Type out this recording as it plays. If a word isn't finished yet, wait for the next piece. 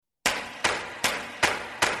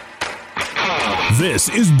This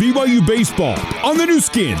is BYU Baseball on the new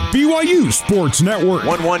skin, BYU Sports Network.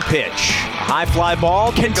 1-1 pitch. High fly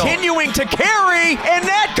ball continuing to carry, and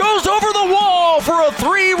that goes over the wall for a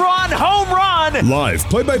 3-run home run. Live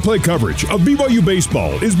play-by-play coverage of BYU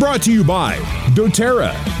Baseball is brought to you by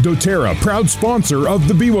doTERRA. doTERRA, proud sponsor of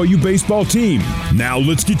the BYU baseball team. Now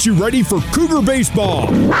let's get you ready for Cougar Baseball.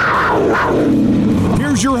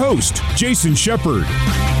 Here's your host, Jason Shepard.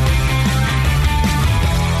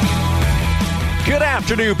 Good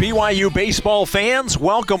afternoon, BYU baseball fans.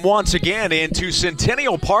 Welcome once again into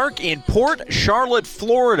Centennial Park in Port Charlotte,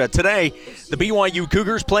 Florida. Today, the BYU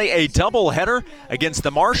Cougars play a doubleheader against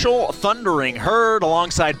the Marshall Thundering Herd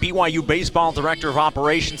alongside BYU Baseball Director of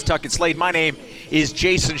Operations, Tuckett Slade. My name is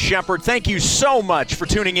Jason Shepard. Thank you so much for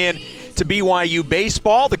tuning in to BYU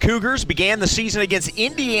Baseball. The Cougars began the season against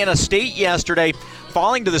Indiana State yesterday,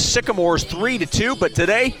 falling to the Sycamores 3-2, but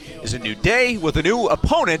today is a new day with a new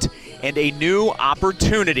opponent and a new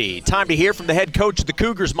opportunity. Time to hear from the head coach of the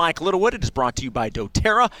Cougars, Mike Littlewood. It is brought to you by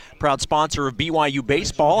doTERRA, proud sponsor of BYU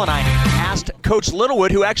Baseball. And I asked Coach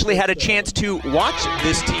Littlewood, who actually had a chance to watch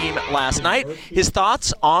this team last night, his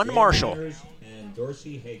thoughts on Marshall.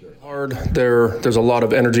 Hard. There's a lot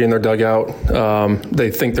of energy in their dugout.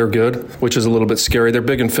 They think they're good, which is a little bit scary. They're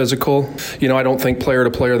big and physical. You know, I don't think player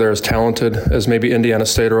to player they're as talented as maybe Indiana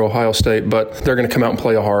State or Ohio State, but they're going to come out and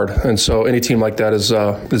play hard. And so any team like that is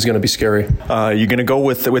going to be scary. You're going to go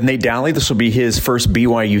with Nate Dally. This will be his first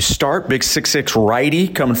BYU start. Big 6'6" righty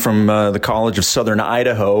coming from the College of Southern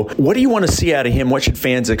Idaho. What do you want to see out of him? What should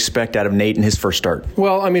fans expect out of Nate in his first start?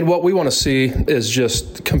 Well, I mean, what we want to see is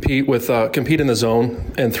just compete in the zone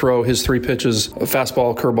and throw his 3 pitches, a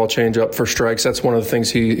fastball, curveball, changeup for strikes. That's one of the things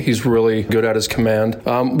he's really good at, his command.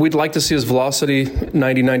 We'd like to see his velocity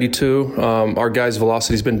 90-92. Our guys'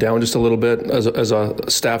 velocity's been down just a little bit as a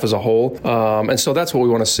staff as a whole, and so that's what we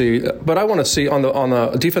want to see. But I want to see on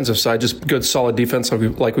the defensive side just good, solid defense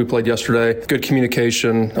like we played yesterday. Good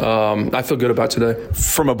communication. I feel good about today.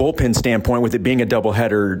 From a bullpen standpoint, with it being a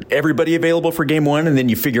doubleheader, everybody available for game 1, and then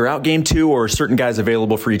you figure out game 2, or certain guys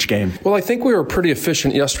available for each game? Well, I think we were pretty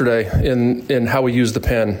efficient yesterday in how we used the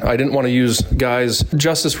pen. I didn't want to use guys.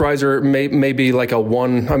 Justice Reiser may be like a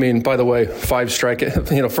 1. I mean, by the way, 5 strike.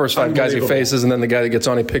 First 5 guys he faces, and then the guy that gets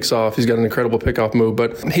on, he picks off. He's got an incredible pickoff move.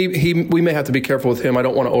 But we may have to be careful with him. I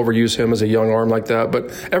don't want to overuse him as a young arm like that. But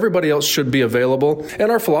everybody else should be available. And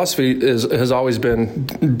our philosophy has always been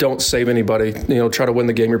don't save anybody. Try to win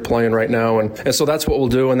the game you're playing right now. And so that's what we'll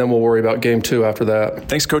do. And then we'll worry about game 2 after that.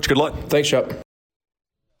 Thanks, Coach. Good luck. Thanks, Shep.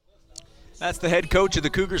 That's the head coach of the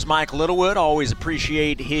Cougars, Mike Littlewood. Always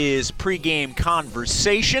appreciate his pregame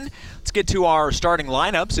conversation. Let's get to our starting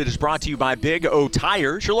lineups. It is brought to you by Big O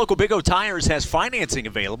Tires. Your local Big O Tires has financing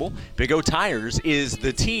available. Big O Tires is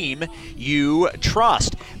the team you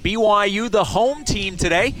trust. BYU, the home team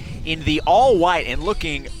today, in the all-white and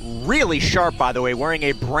looking really sharp, by the way, wearing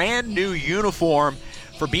a brand-new uniform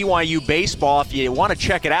for BYU baseball. If you want to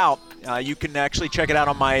check it out, you can actually check it out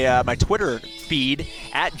on my Twitter feed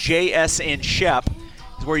at JSNShep.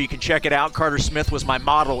 Is where you can check it out. Carter Smith was my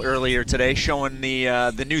model earlier today, showing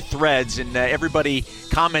the new threads, and everybody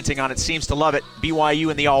commenting on it seems to love it. BYU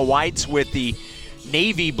in the all whites with the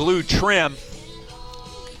navy blue trim.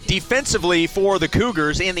 Defensively for the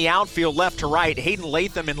Cougars in the outfield, left to right, Hayden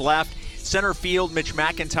Latham in left. Center field, Mitch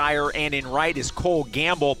McIntyre, and in right is Cole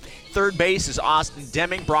Gamble. Third base is Austin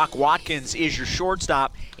Deming. Brock Watkins is your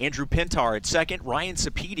shortstop. Andrew Pintar at second. Ryan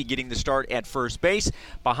Sapedi getting the start at first base.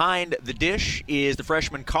 Behind the dish is the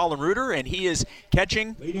freshman Colin Reuter, and he is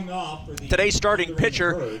catching today's starting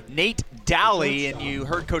pitcher, Nate Dally. And you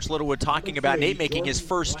heard Coach Littlewood talking about Nate making his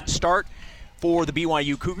first start for the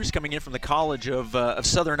BYU Cougars, coming in from the College of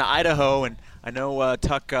Southern Idaho. And I know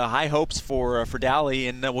Tuck high hopes for Dally,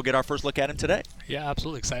 and we'll get our first look at him today. Yeah,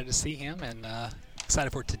 absolutely excited to see him, and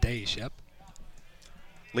excited for today, Shep.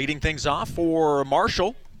 Leading things off for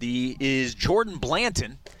Marshall is Jordan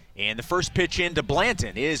Blanton, and the first pitch into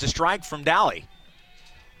Blanton is a strike from Dally.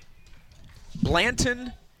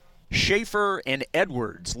 Blanton, Schaefer, and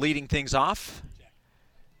Edwards leading things off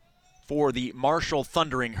for the Marshall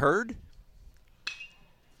Thundering Herd.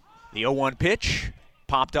 The 0-1 pitch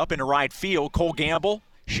popped up into right field. Cole Gamble,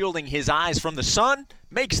 shielding his eyes from the sun,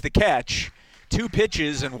 makes the catch. 2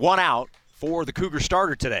 pitches and 1 out for the Cougar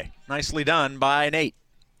starter today. Nicely done by Nate.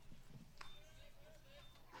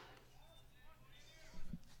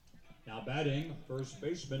 Now batting, first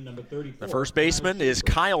baseman, number 34. The first baseman is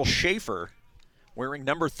Kyle Schaefer, wearing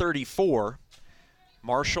number 34.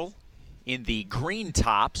 Marshall in the green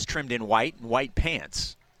tops, trimmed in white and white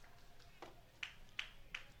pants.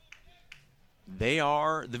 They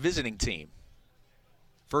are the visiting team.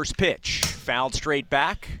 First pitch, fouled straight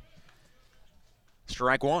back.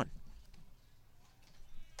 Strike one.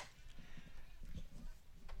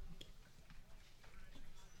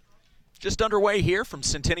 Just underway here from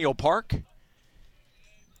Centennial Park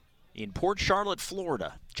in Port Charlotte,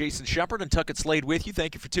 Florida. Jason Shepard and Tuckett Slade with you.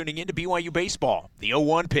 Thank you for tuning in to BYU Baseball. The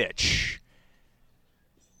 0-1 pitch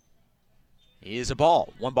is a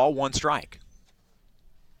ball. 1 ball, 1 strike.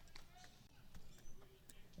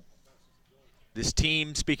 This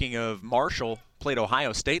team, speaking of Marshall, played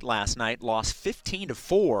Ohio State last night, lost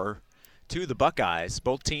 15-4 to the Buckeyes.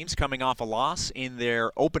 Both teams coming off a loss in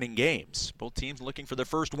their opening games. Both teams looking for their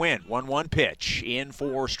first win. 1-1 pitch in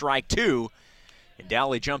for strike 2. And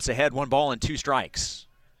Dowley jumps ahead, 1 ball and 2 strikes.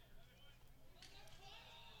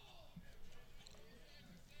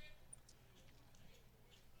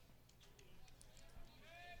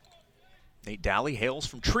 Nate Dowley hails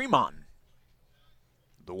from Tremont.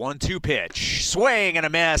 The 1-2 pitch, swing and a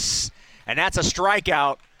miss, and that's a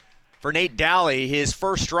strikeout for Nate Dowley, his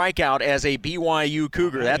first strikeout as a BYU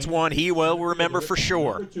Cougar. That's one he will remember for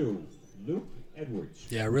sure. Luke Edwards.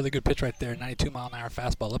 Yeah, really good pitch right there. 92-mile-an-hour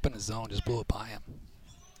fastball up in his zone, just blew it by him.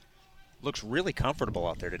 Looks really comfortable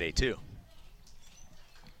out there today, too.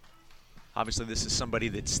 Obviously, this is somebody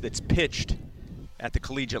that's pitched at the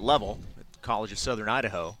collegiate level at the College of Southern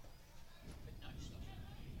Idaho.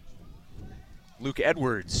 Luke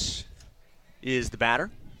Edwards is the batter.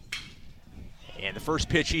 And the first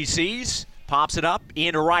pitch he sees, pops it up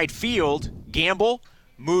into right field. Gamble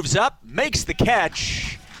moves up, makes the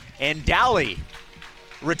catch, and Dowley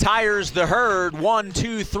retires the herd.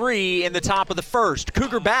 1-2-3 in the top of the first.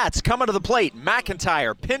 Cougar bats coming to the plate.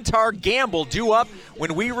 McIntyre, Pintar, Gamble due up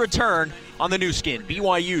when we return on the new skin,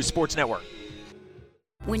 BYU Sports Network.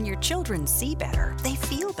 When your children see better, they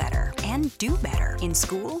feel better and do better in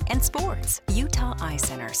school and sports. Utah Eye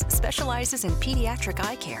Centers specializes in pediatric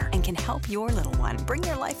eye care and can help your little one bring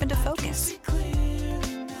their life into focus.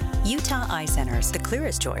 Utah Eye Centers, the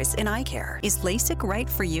clearest choice in eye care. Is LASIK right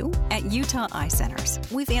for you? At Utah Eye Centers,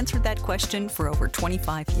 we've answered that question for over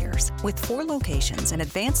 25 years. With 4 locations and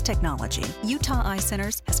advanced technology, Utah Eye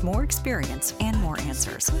Centers has more experience and more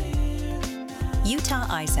answers. Utah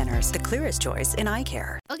Eye Centers, the clearest choice in eye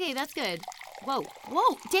care. Okay, that's good. Whoa,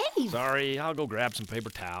 Dave! Sorry, I'll go grab some paper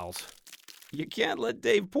towels. You can't let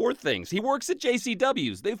Dave pour things. He works at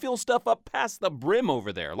JCW's. They fill stuff up past the brim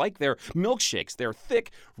over there, like their milkshakes. They're thick,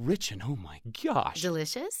 rich, and oh my gosh.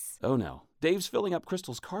 Delicious? Oh no, Dave's filling up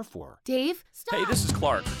Crystal's car for her. Dave, stop! Hey, this is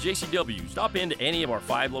Clark for JCW. Stop into any of our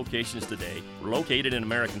 5 locations today. We're located in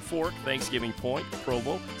American Fork, Thanksgiving Point,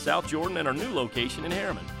 Provo, South Jordan, and our new location in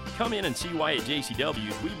Harriman. Come in and see why at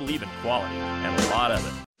JCW's we believe in quality and a lot of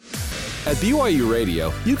it. At BYU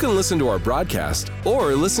Radio, you can listen to our broadcast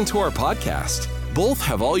or listen to our podcast. Both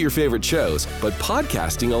have all your favorite shows, but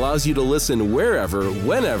podcasting allows you to listen wherever,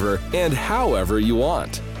 whenever, and however you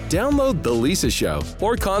want. Download The Lisa Show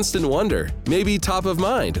or Constant Wonder, maybe Top of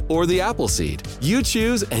Mind or The Appleseed. You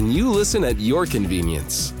choose and you listen at your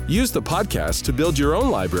convenience. Use the podcast to build your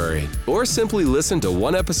own library or simply listen to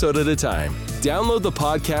one episode at a time. Download the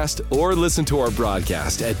podcast or listen to our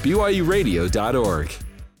broadcast at BYURadio.org.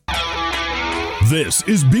 This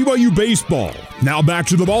is BYU Baseball. Now back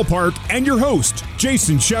to the ballpark and your host,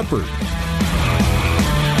 Jason Shepard.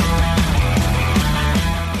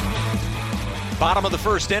 Bottom of the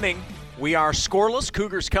first inning, we are scoreless.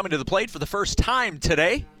 Cougars coming to the plate for the first time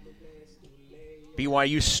today.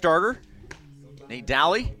 BYU starter, Nate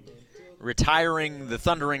Dowley, retiring the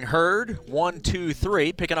Thundering Herd.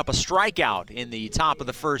 1-2-3, picking up a strikeout in the top of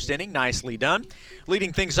the first inning. Nicely done.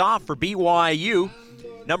 Leading things off for BYU,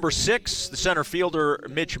 number 6, the center fielder,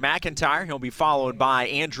 Mitch McIntyre. He'll be followed by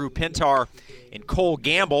Andrew Pintar and Cole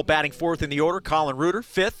Gamble. Batting 4th in the order, Colin Reuter.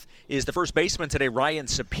 5th is the first baseman today, Ryan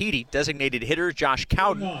Sapiti. Designated hitter, Josh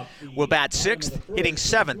Cowden, will bat 6th. Hitting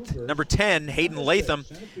 7th, number 10, Hayden Latham.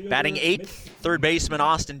 Batting 8th, third baseman,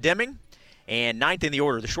 Austin Deming. And 9th in the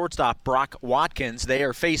order, the shortstop, Brock Watkins. They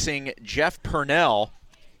are facing Jeff Purnell.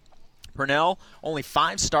 Purnell, only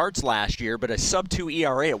 5 starts last year, but a sub-2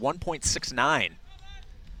 ERA at 1.69.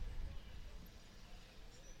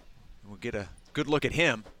 We'll get a good look at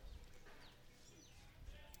him.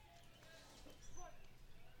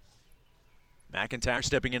 McIntyre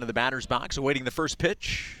stepping into the batter's box, awaiting the first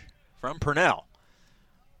pitch from Purnell.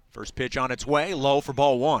 First pitch on its way, low for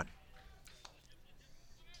ball 1.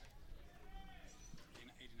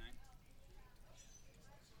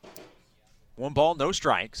 One ball, no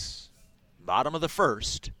strikes. Bottom of the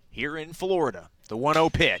first here in Florida. The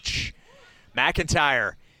 1-0 pitch.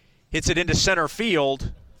 McIntyre hits it into center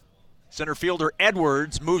field. Center fielder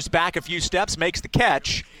Edwards moves back a few steps, makes the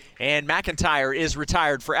catch, and McIntyre is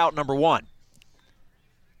retired for out number 1.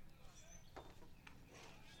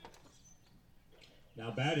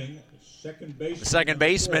 Now batting, second baseman. The second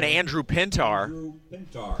baseman, Andrew Pintar.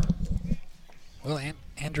 Well,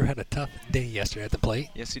 Andrew had a tough day yesterday at the plate.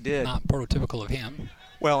 Yes, he did. Not prototypical of him.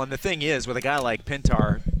 Well, and the thing is, with a guy like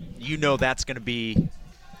Pintar, you know that's going to be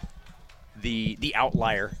the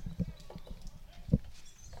outlier.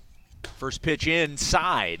 First pitch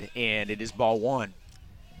inside, and it is ball 1.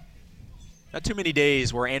 Not too many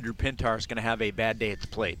days where Andrew Pintar is going to have a bad day at the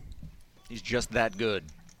plate. He's just that good.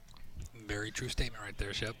 Very true statement right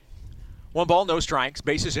there, Shep. 1 ball, no strikes.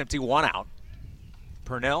 Bases empty, 1 out.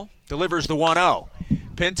 Purnell delivers the 1-0.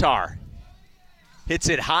 Pintar hits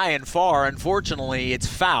it high and far. Unfortunately, it's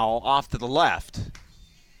foul off to the left.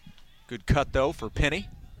 Good cut, though, for Penny.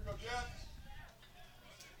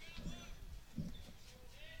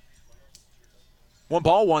 One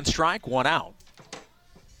ball, 1 strike, 1 out.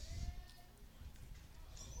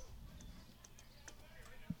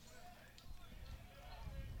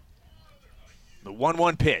 The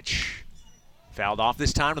 1-1 pitch. Fouled off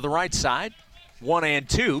this time to the right side.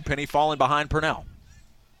 1-2. Penny falling behind Purnell.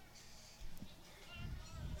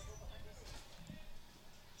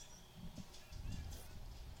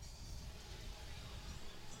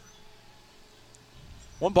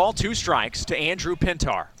 One ball, 2 strikes to Andrew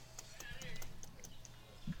Pintar.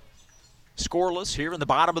 Scoreless here in the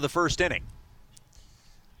bottom of the first inning.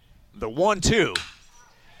 The 1-2.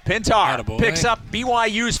 Pintar Attaboy. Picks up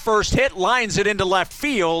BYU's first hit, lines it into left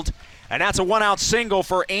field, and that's a 1-out single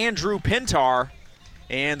for Andrew Pintar,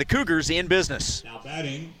 and the Cougars in business. Now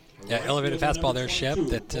batting. Yeah, elevated fastball there, Shep,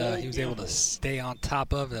 that he was able to stay on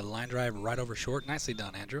top of. The line drive right over short. Nicely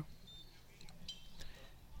done, Andrew.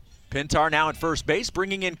 Pintar now at first base,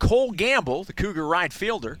 bringing in Cole Gamble, the Cougar right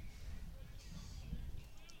fielder.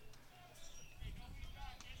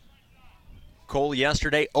 Cole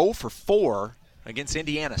yesterday 0 for 4 against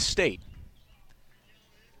Indiana State.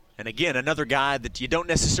 And again, another guy that you don't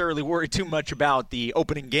necessarily worry too much about the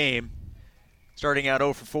opening game, starting out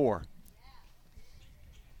 0 for 4.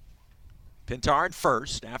 Pintar at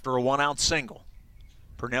first after a 1-out single.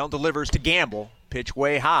 Purnell delivers to Gamble, pitch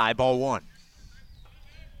way high, ball 1.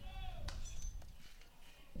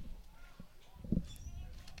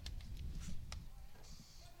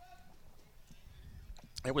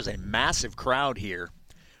 There was a massive crowd here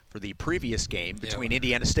for the previous game between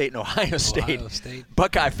Indiana State and Ohio State.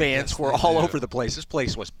 Buckeye fans were all over the place. This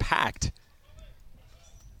place was packed.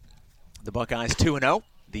 The Buckeyes 2-0.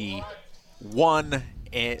 The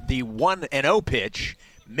 1-0 pitch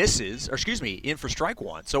misses, or excuse me, in for strike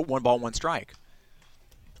 1. So 1 ball, 1 strike.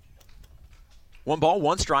 1 ball,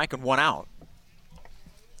 1 strike, and 1 out.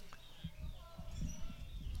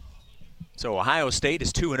 So Ohio State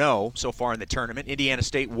is 2-0 so far in the tournament. Indiana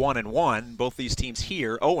State 1-1. Both these teams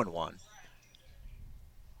here 0-1.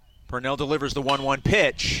 Purnell delivers the 1-1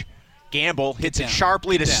 pitch. Gamble hits it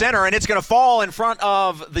sharply to center, and it's going to fall in front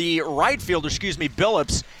of the right fielder,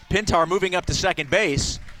 Billups. Pintar moving up to second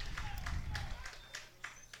base.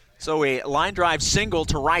 So a line drive single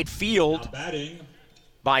to right field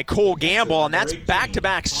by Cole Gamble, and that's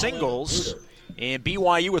back-to-back singles. And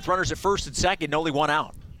BYU with runners at first and second, only 1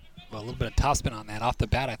 out. Well, a little bit of topspin on that. Off the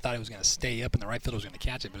bat, I thought it was going to stay up and the right fielder was going to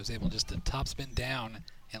catch it, but was able just to topspin down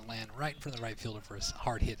and land right in front of the right fielder for a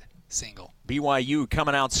hard hit single. BYU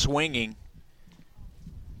coming out swinging,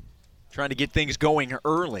 trying to get things going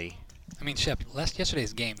early. I mean, Shep,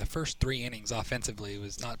 yesterday's game, the first 3 innings offensively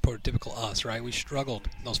was not prototypical us, right? We struggled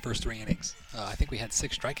in those first 3 innings. I think we had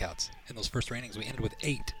 6 strikeouts in those first 3 innings. We ended with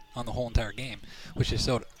 8 on the whole entire game, which is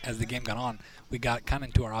so as the game got on, we got kind of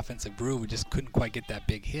into our offensive groove. We just couldn't quite get that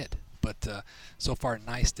big hit. But so far,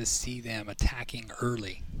 nice to see them attacking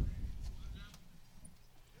early.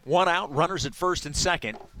 1 out, runners at first and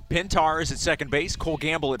second. Pintar is at second base, Cole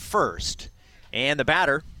Gamble at first. And the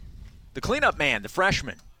batter, the cleanup man, the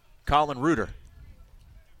freshman, Colin Reuter.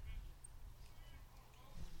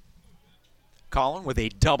 Colin with a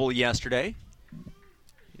double yesterday.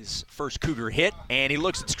 His first Cougar hit, and he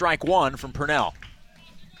looks at strike 1 from Purnell.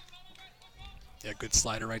 Yeah, good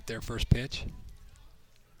slider right there, first pitch.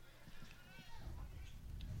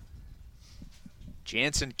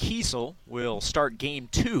 Jansen Kiesel will start game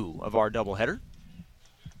 2 of our doubleheader.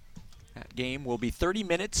 That game will be 30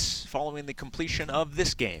 minutes following the completion of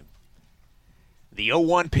this game. The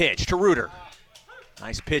 0-1 pitch to Reuter.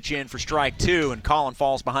 Nice pitch in for strike 2, and Colin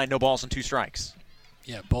falls behind, no balls and 2 strikes.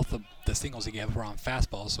 Yeah, both of the singles he gave were on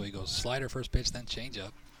fastball, so he goes slider first pitch, then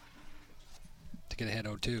changeup to get ahead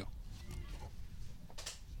 0-2.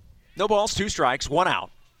 No balls, 2 strikes, 1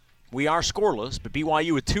 out. We are scoreless, but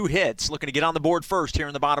BYU with 2 hits, looking to get on the board first here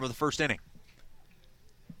in the bottom of the first inning.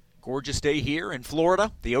 Gorgeous day here in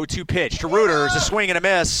Florida. The 0-2 pitch to Reuter is a swing and a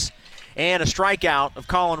miss, and a strikeout of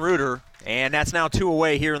Colin Reuter, and that's now 2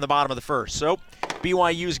 away here in the bottom of the first. So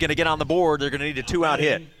BYU is going to get on the board. They're going to need a 2-out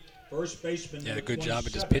hit. First baseman. Yeah, good job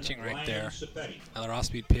of just pitching right there. Another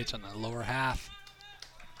off-speed pitch on the lower half.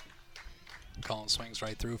 Colin swings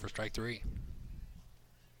right through for strike 3.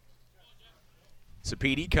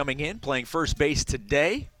 Sapedi coming in, playing first base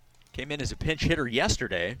today. Came in as a pinch hitter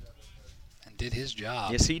yesterday. And did his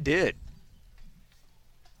job. Yes, he did.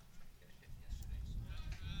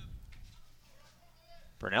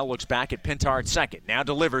 Purnell looks back at Pintar at second. Now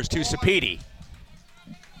delivers to Sapedi.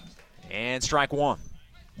 And strike 1.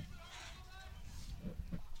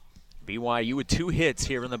 BYU with 2 hits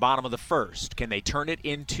here in the bottom of the first. Can they turn it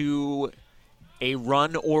into a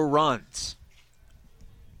run or runs?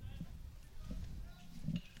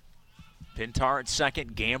 Pintar at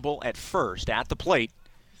second, Gamble at first. At the plate,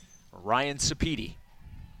 Ryan Sapedi.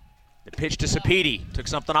 The pitch to Sapedi. Took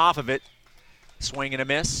something off of it. Swing and a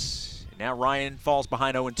miss. And now Ryan falls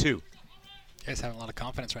behind 0-2. You guys having a lot of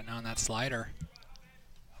confidence right now in that slider.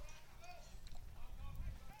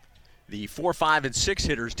 The 4, 5, and 6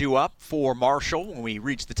 hitters due up for Marshall when we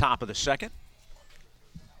reach the top of the second.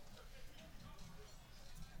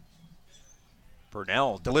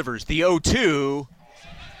 Purnell delivers the 0-2.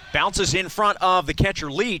 Bounces in front of the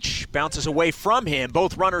catcher Leach. Bounces away from him.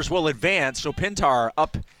 Both runners will advance. So Pintar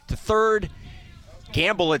up to third.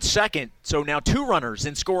 Gamble at second. So now 2 runners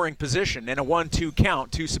in scoring position and a 1-2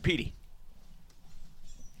 count to Sapedi.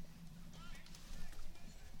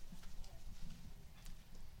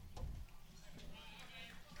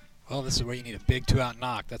 Well, this is where you need a big 2-out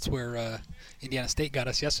knock. That's where Indiana State got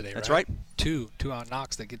us yesterday, That's right. 2-out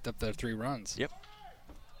knocks that get up there 3 runs. Yep.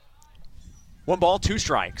 1 ball, 2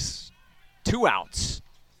 strikes. 2 outs.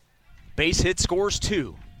 Base hit scores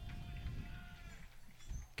 2.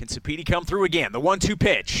 Can Sapedi come through again? The 1-2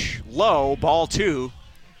 pitch. Low, ball 2.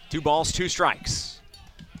 2 balls, 2 strikes.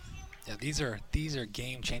 Yeah, these are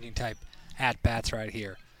game-changing type at-bats right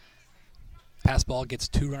here. Pass ball gets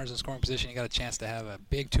 2 runners in scoring position. You got a chance to have a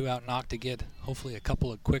big 2-out knock to get hopefully a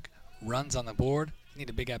couple of quick runs on the board. You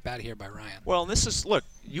need a big at-bat here by Ryan. Well, this is, look,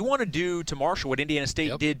 you want to do to Marshall what Indiana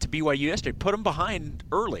State did to BYU yesterday. Put them behind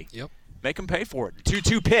early. Yep. Make them pay for it.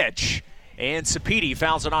 2-2 pitch. And Sapedi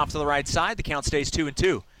fouls it off to the right side. The count stays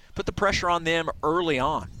 2-2. Put the pressure on them early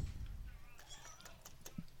on.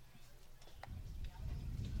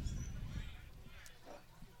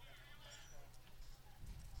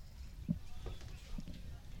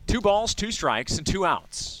 Two balls, 2 strikes, and 2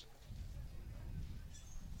 outs.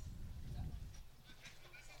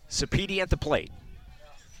 Sapedi at the plate.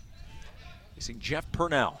 Facing Jeff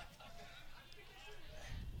Purnell.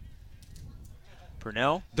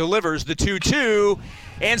 Purnell delivers the 2-2,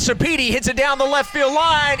 and Sapedi hits it down the left field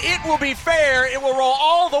line. It will be fair. It will roll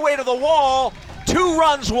all the way to the wall. 2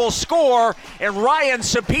 runs will score, and Ryan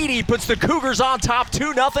Sapedi puts the Cougars on top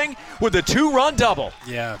 2-0 with a 2-run double.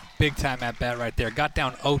 Yeah, big time at bat right there. Got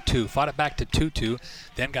down 0-2, fought it back to 2-2,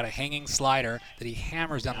 then got a hanging slider that he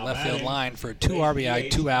hammers down the left field line for a 2 RBI,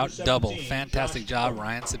 2-out double. Fantastic job,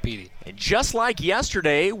 Ryan Sapedi. And just like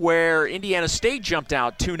yesterday, where Indiana State jumped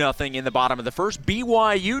out 2-0 in the bottom of the first,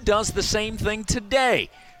 BYU does the same thing today.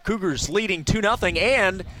 Cougars leading 2-0,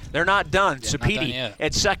 and they're not done. Yeah, Sapedi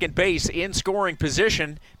at second base in scoring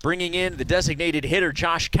position, bringing in the designated hitter,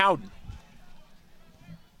 Josh Cowden.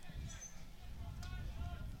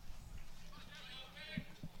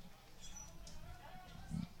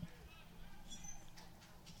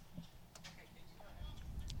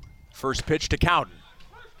 First pitch to Cowden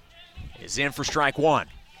is in for strike 1.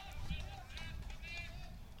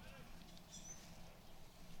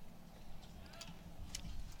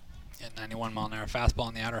 Yeah, 91-mile-an-hour fastball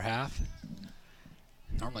in the outer half.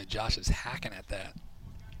 Normally Josh is hacking at that.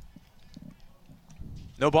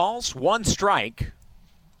 No balls, 1 strike.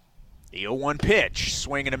 The 0-1 pitch,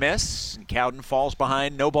 swing and a miss, and Cowden falls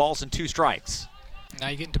behind. No balls and 2 strikes. Now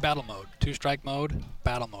you get into battle mode. 2-strike mode,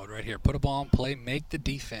 battle mode right here. Put a ball in play, make the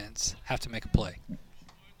defense have to make a play.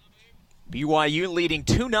 BYU leading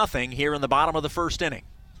 2-0 here in the bottom of the first inning.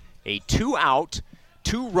 A 2-out,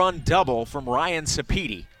 2-run double from Ryan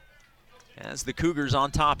Sapedi as the Cougars on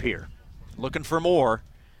top here. Looking for more.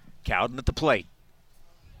 Cowden at the plate.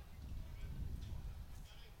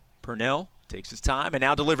 Purnell takes his time and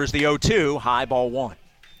now delivers the 0-2, high ball 1.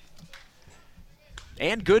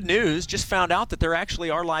 And good news, just found out that there actually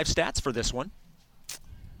are live stats for this one.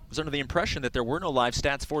 Was under the impression that there were no live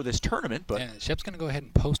stats for this tournament, but yeah, Shep's going to go ahead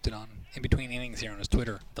and post it on in between innings here on his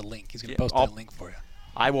Twitter, the link. He's going to post that link for you.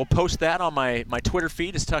 I will post that on my Twitter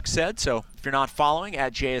feed, as Tuck said. So if you're not following,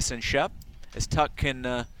 at JSN Shep, as Tuck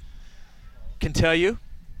can tell you,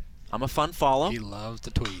 I'm a fun follow. He loves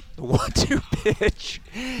to tweet. The 1-2 pitch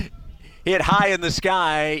hit high in the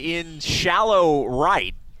sky in shallow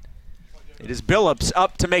right. It is Billups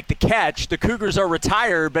up to make the catch. The Cougars are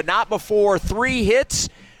retired, but not before 3 hits,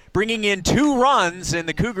 bringing in 2 runs, and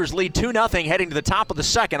the Cougars lead 2-0 heading to the top of the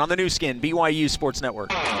second on the new skin, BYU Sports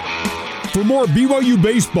Network. For more BYU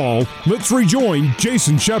baseball, let's rejoin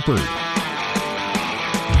Jason Shepard.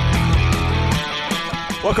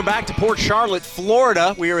 Welcome back to Port Charlotte,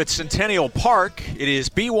 Florida. We are at Centennial Park. It is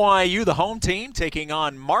BYU, the home team, taking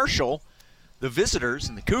on Marshall, the visitors,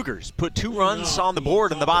 and the Cougars put 2 runs on the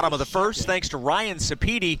board in the bottom of the first thanks to Ryan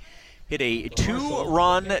Sapiti. Hit a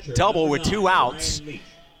 2-run double with 2 outs.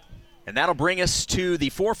 And that'll bring us to the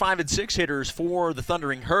 4, 5, and 6 hitters for the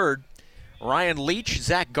Thundering Herd. Ryan Leach,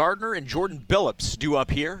 Zach Gardner, and Jordan Billups due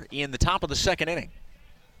up here in the top of the second inning.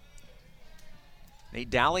 Nate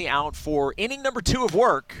Dally out for inning number 2 of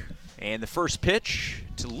work. And the first pitch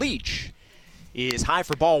to Leach is high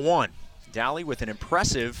for ball 1. Dally with an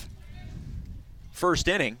impressive first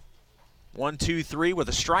inning. 1-2-3 with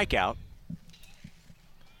a strikeout.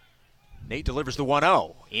 Nate delivers the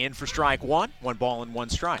 1-0. In for strike 1. 1 ball and 1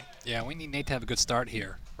 strike. Yeah, we need Nate to have a good start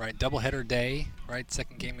here, right? Doubleheader day, right?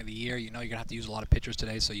 Second game of the year. You know you're going to have to use a lot of pitchers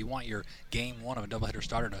today, so you want your game 1 of a doubleheader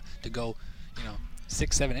starter to go,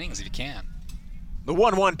 6, 7 innings if you can. The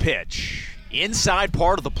 1-1 pitch. Inside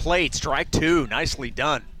part of the plate. Strike 2. Nicely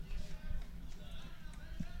done.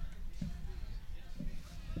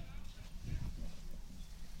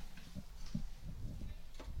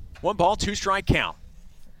 One ball, 2 strike count.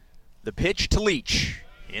 The pitch to Leach.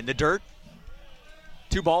 In the dirt.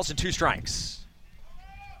 2 balls and 2 strikes.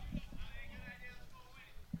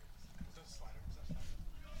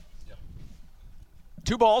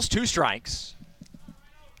 Two balls, 2 strikes.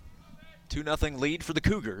 2-0 lead for the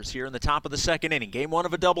Cougars here in the top of the second inning. Game 1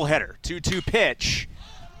 of a doubleheader. 2-2 pitch.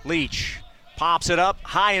 Leach pops it up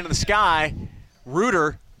high into the sky.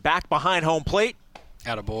 Reuter back behind home plate.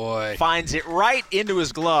 Attaboy. Finds it right into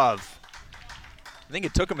his glove. I think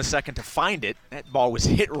it took him a second to find it. That ball was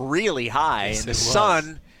hit really high. Yes, and the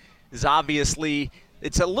sun is obviously,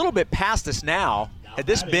 it's a little bit past us now. Had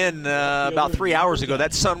this been about 3 hours ago,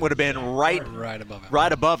 that sun would have been right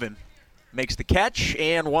above him. Makes the catch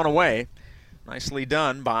and 1 away. Nicely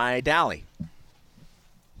done by Dally.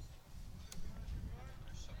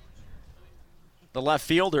 The left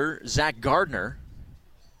fielder, Zach Gardner,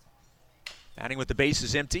 batting with the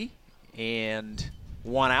bases empty and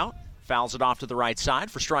 1 out. Fouls it off to the right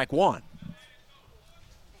side for strike 1.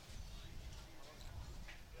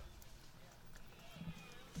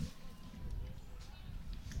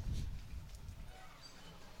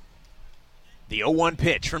 The 0-1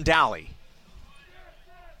 pitch from Dally.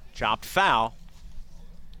 Chopped foul.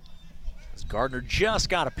 As Gardner just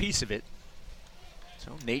got a piece of it.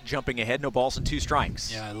 So Nate jumping ahead, no balls and 2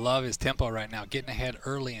 strikes. Yeah, I love his tempo right now. Getting ahead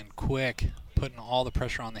early and quick, putting all the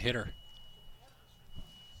pressure on the hitter.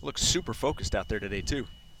 Looks super focused out there today, too.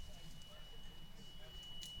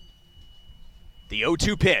 The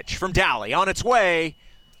 0-2 pitch from Dally on its way.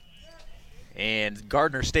 And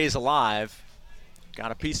Gardner stays alive.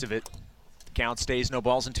 Got a piece of it. Count stays, no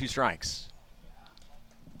balls and 2 strikes.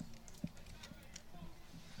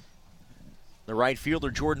 The right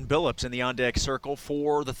fielder, Jordan Billups, in the on-deck circle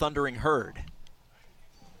for the Thundering Herd.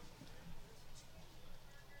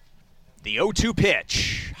 The 0-2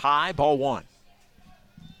 pitch. High, ball 1.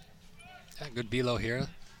 Yeah, good velo here.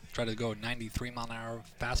 Try to go 93-mile-an-hour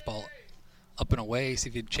fastball up and away, see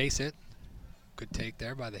if he'd chase it. Good take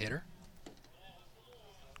there by the hitter.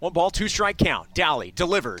 1 ball, 2 strike count. Dally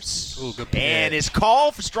delivers. Ooh, good pitch. And his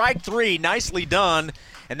call for strike 3. Nicely done.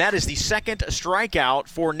 And that is the second strikeout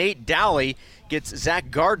for Nate Dally. Gets Zach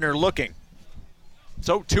Gardner looking.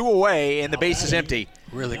 So 2 away, and the base is empty.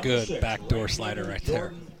 Really good backdoor slider right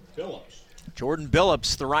there. Jordan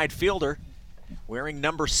Billups, the right fielder, wearing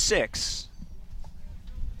number 6.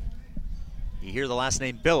 You hear the last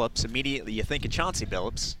name Billups, immediately you think of Chauncey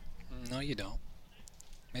Billups. No, you don't.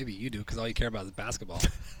 Maybe you do, because all you care about is basketball.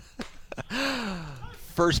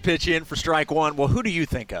 First pitch in for strike 1. Well, who do you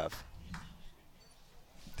think of?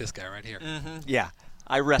 This guy right here. Mm-hmm. Yeah,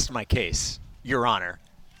 I rest my case, Your Honor.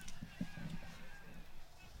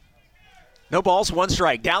 No balls, 1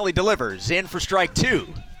 strike. Dally delivers. In for strike 2.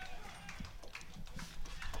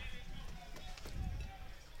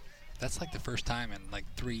 That's like the first time in like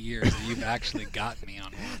 3 years that you've actually got me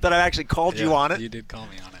on one. That I've actually called you on it? You did call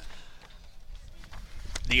me on it.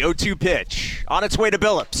 The 0-2 pitch. On its way to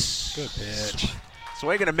Billups. Good pitch.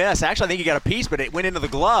 Swing and a miss. Actually, I think he got a piece, but it went into the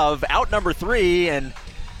glove. Out number 3, and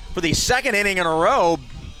for the second inning in a row,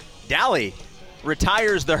 Daly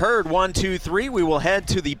retires the herd. 1, 2, 3. We will head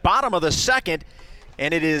to the bottom of the second,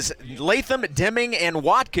 and it is Latham, Deming, and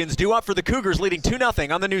Watkins due up for the Cougars, leading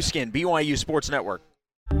 2-0 on the new skin, BYU Sports Network.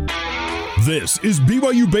 This is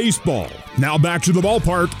BYU Baseball. Now back to the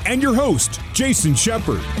ballpark and your host, Jason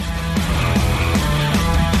Shepard.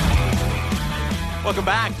 Welcome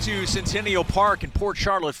back to Centennial Park in Port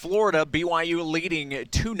Charlotte, Florida. BYU leading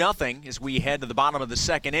 2-0 as we head to the bottom of the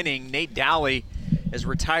second inning. Nate Daly has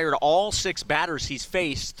retired all 6 batters he's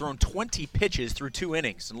faced, thrown 20 pitches through 2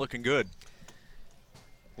 innings, and looking good.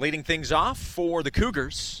 Leading things off for the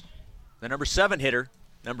Cougars, the number 7 hitter,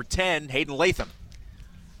 number 10, Hayden Latham.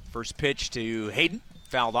 First pitch to Hayden,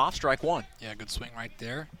 fouled off, strike 1. Yeah, good swing right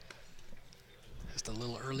there. Just a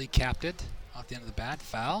little early capped it off the end of the bat,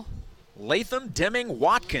 foul. Latham, Deming,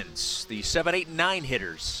 Watkins, the 7, 8, and 9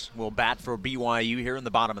 hitters, will bat for BYU here in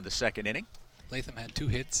the bottom of the second inning. Latham had 2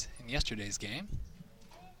 hits in yesterday's game.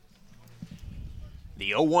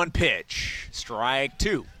 The 0-1 pitch, strike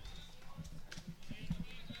 2.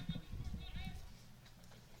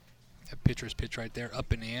 That pitcher's pitch right there,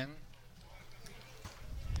 up and in.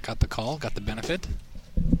 Got the call, got the benefit.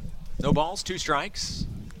 No balls, 2 strikes.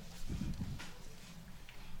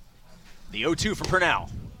 The 0-2 for Purnell.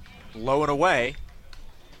 Low and away.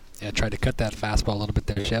 Yeah, tried to cut that fastball a little bit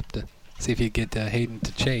there, Shep, to see if he'd get Hayden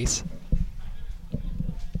to chase.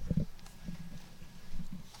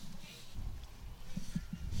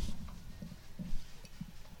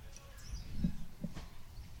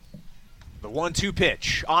 The 1-2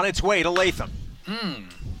 pitch on its way to Latham.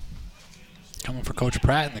 Coming for Coach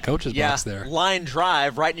Pratt in the coach's box there. Line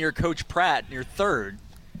drive right near Coach Pratt, near third.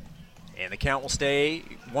 And the count will stay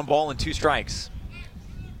 1 ball and 2 strikes.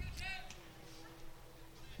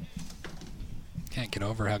 Can't get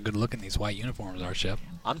over how good looking these white uniforms are, Shep.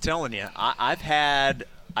 I'm telling you, I've had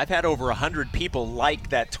over 100 people like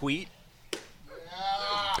that tweet.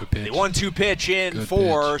 Good pitch. The 1-2 pitch in Good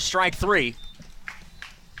for pitch. strike 3.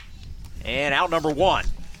 And out number 1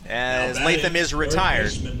 as Latham is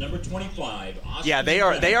retired. Number 25, yeah, they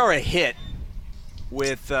are a hit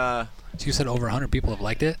with. So you said over 100 people have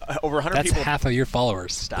liked it? Over 100 That's people. That's half of your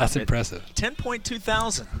followers. Stop That's it. impressive. 10.2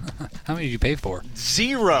 thousand. How many did you pay for?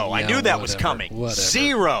 0. I knew that was coming. Whatever.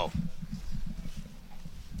 0.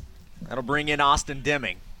 That'll bring in Austin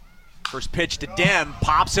Deming. First pitch to Dem,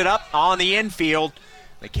 pops it up on the infield.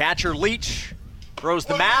 The catcher Leach throws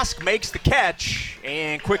the mask, makes the catch,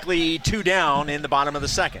 and quickly 2 down in the bottom of the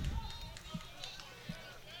second.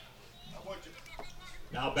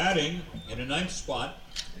 Now batting in the 9th spot,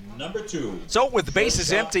 number 2. So with the bases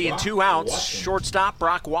Shortstop empty and 2 Brock outs, Watkins. shortstop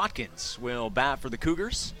Brock Watkins will bat for the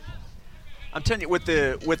Cougars. I'm telling you, with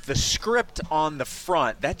the script on the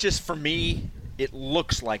front, that just, for me, it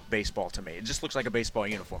looks like baseball to me. It just looks like a baseball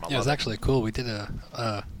uniform. Yeah, it was actually cool. We did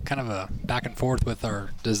a kind of a back and forth with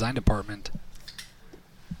our design department.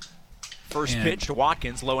 First pitch to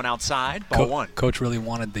Watkins, low and outside, ball 1. Coach really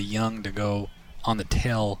wanted the young to go on the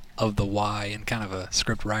tail of the Y in kind of a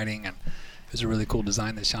script writing, and it was a really cool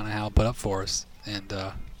design that Shauna Howell put up for us and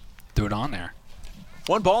threw it on there.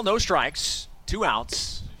 1 ball, no strikes, 2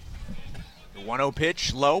 outs. The 1-0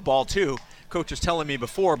 pitch, low, ball 2. Coach was telling me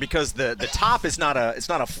before, because the top is not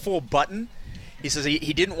a full button. He says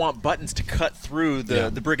he didn't want buttons to cut through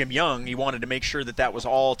the Brigham Young. He wanted to make sure that was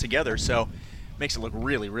all together, so makes it look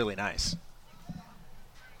really, really nice.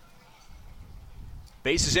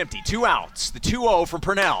 Base is empty, 2 outs. The 2-0 from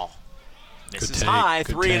Purnell. Misses high,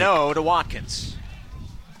 3-0 to Watkins.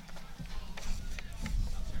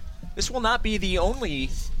 This will not be the only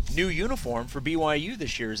new uniform for BYU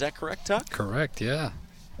this year. Is that correct, Tuck? Correct, yeah.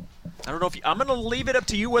 I don't know if I'm going to leave it up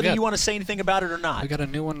to you whether you want to say anything about it or not. We got a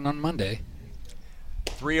new one on Monday.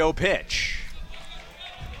 3-0 pitch.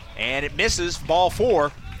 And it misses, ball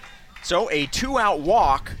 4. So a 2-out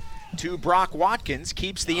walk to Brock Watkins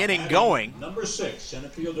keeps the inning going. Number 6, center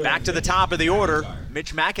fielder. Back to the top of the order.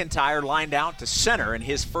 Mitch McIntyre lined out to center in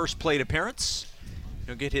his first plate appearance.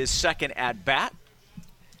 He'll get his second at bat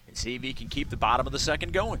and see if he can keep the bottom of the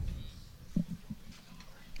second going.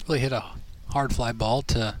 Well, he hit a hard fly ball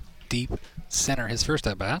to deep center his first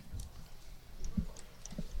at bat.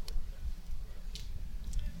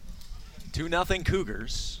 2-0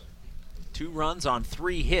 Cougars. 2 runs on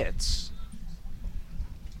 3 hits.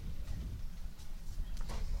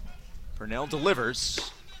 Purnell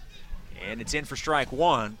delivers, and it's in for strike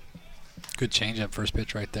 1. Good changeup first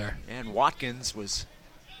pitch right there. And Watkins was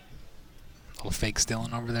a little fake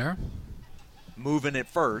stealing over there. Moving at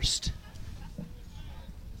first.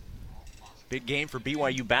 Big game for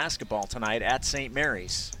BYU basketball tonight at St.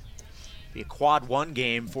 Mary's. Be a quad 1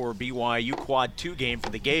 game for BYU, quad 2 game for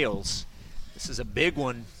the Gales. This is a big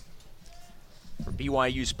one for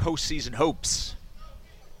BYU's postseason hopes.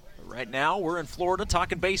 But right now, we're in Florida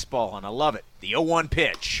talking baseball, and I love it. The 0-1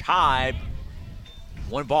 pitch, high,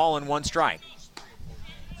 1 ball and 1 strike.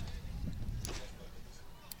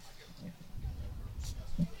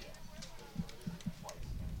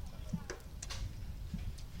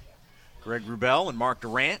 Greg Wrubell and Mark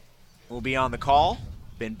Durant will be on the call.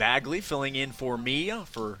 Ben Bagley filling in for me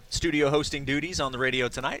for studio hosting duties on the radio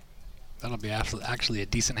tonight. That'll be actually a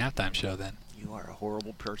decent halftime show then. You are a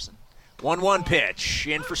horrible person. 1-1 pitch,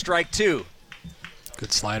 in for strike 2.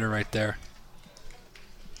 Good slider right there.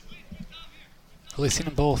 Well, he's seen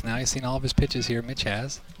them both now. He's seen all of his pitches here. Mitch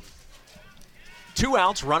has. 2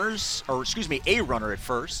 outs, a runner at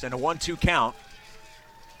first, and a 1-2 count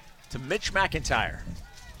to Mitch McIntyre.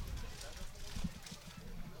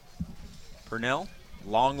 Purnell,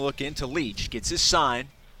 long look into Leach, gets his sign,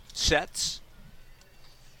 sets,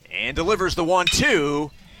 and delivers the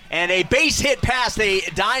 1-2. And a base hit past a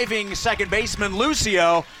diving second baseman,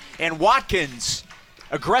 Lucio, and Watkins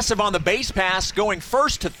aggressive on the base pass, going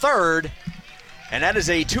first to third. And that is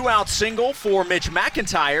a 2-out single for Mitch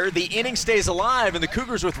McIntyre. The inning stays alive, and the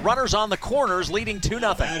Cougars with runners on the corners leading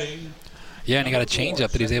 2-0. Yeah, and he got a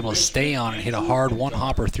changeup that he was able to stay on and hit a hard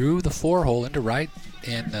one-hopper through the 4-hole into right.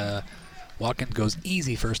 And Watkins goes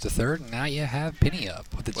easy first to third, and now you have Penny up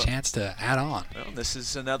with a chance to add on. Well, this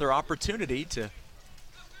is another opportunity to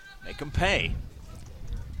make them pay.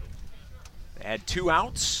 They had 2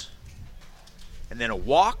 outs, and then a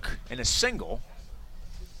walk and a single.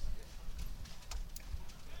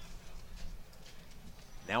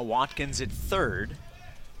 Now Watkins at third,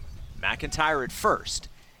 McIntyre at first,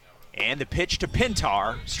 and the pitch to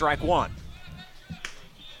Pintar, strike 1.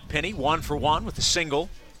 Penny 1 for 1 with a single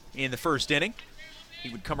in the first inning. He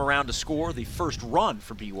would come around to score the first run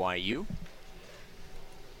for BYU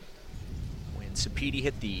when Sapiti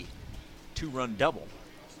hit the 2-run double.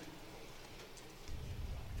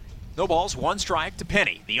 No balls, 1 strike to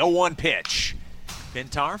Penny. The 0-1 pitch.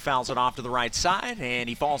 Pintar fouls it off to the right side, and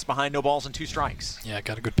he falls behind, no balls and 2 strikes. Yeah,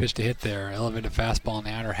 got a good pitch to hit there. Elevated fastball in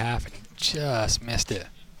the outer half, and he just missed it.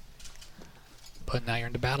 But now you're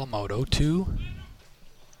into battle mode. 0-2.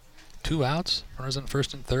 2 outs, runners on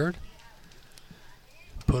first and third.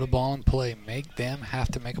 Put a ball in play. Make them have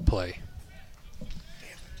to make a play.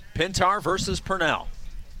 Pintar versus Purnell.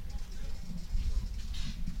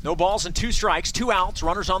 No balls and 2 strikes, 2 outs,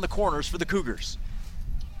 runners on the corners for the Cougars.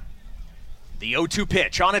 The 0-2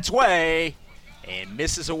 pitch on its way and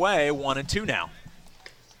misses away. 1-2 now.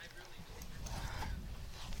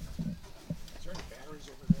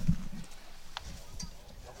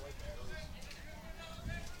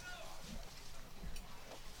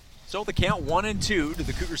 So the count 1-2 to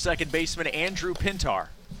the Cougar second baseman Andrew Pintar.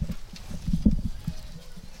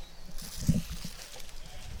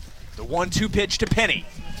 The 1-2 pitch to Penny.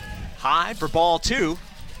 High for ball 2.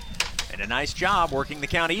 And a nice job working the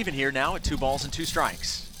count even here now at 2 balls and 2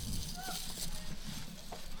 strikes.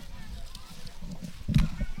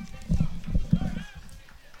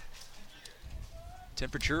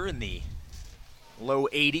 Temperature in the low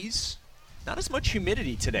 80s. Not as much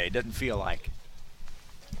humidity today, doesn't feel like,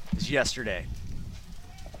 as yesterday.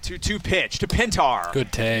 2-2 pitch to Pintar.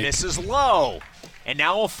 Good take. Misses low. And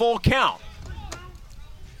now a full count.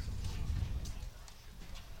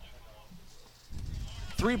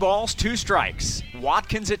 3 balls, 2 strikes.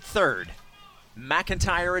 Watkins at third.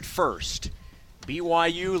 McIntyre at first.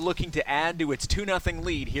 BYU looking to add to its 2-0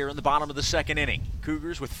 lead here in the bottom of the second inning.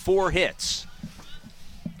 Cougars with 4 hits.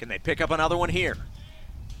 Can they pick up another one here?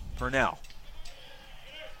 Purnell.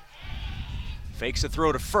 Fakes a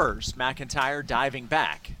throw to first. McIntyre diving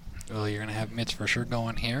back. Well, you're going to have Mitch for sure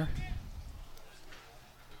going here.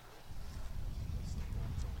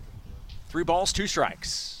 3 balls, 2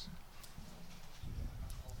 strikes.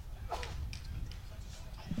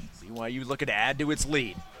 BYU looking to add to its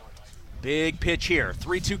lead. Big pitch here.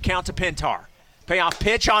 3-2 count to Pintar. Payoff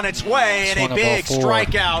pitch on its way, and a big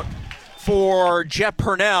strikeout for Jeff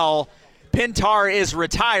Purnell. Pintar is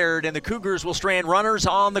retired, and the Cougars will strand runners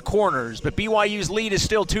on the corners. But BYU's lead is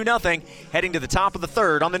still 2-0, heading to the top of the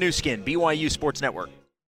third on the new skin, BYU Sports Network.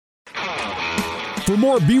 For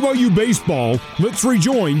more BYU baseball, let's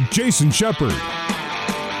rejoin Jason Shepard.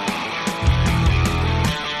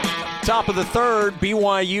 Top of the third,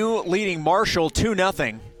 BYU leading Marshall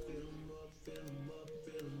 2-0.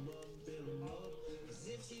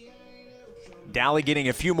 Dally getting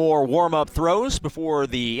a few more warm-up throws before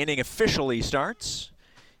the inning officially starts.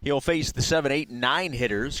 He'll face the 7, 8, 9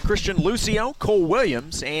 hitters, Christian Lucio, Cole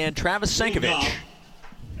Williams, and Travis Sankovic.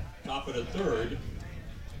 Top of the third,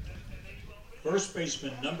 first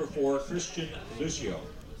baseman number 4, Christian Lucio.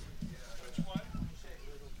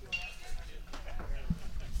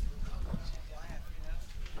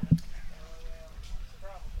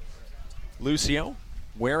 Lucio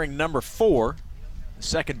wearing number 4, the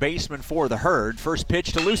second baseman for the Herd. First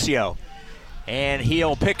pitch to Lucio, and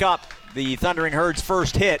he'll pick up the Thundering Herd's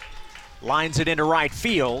first hit, lines it into right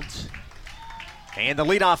field, and the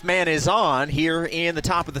leadoff man is on here in the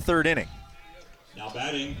top of the third inning. Now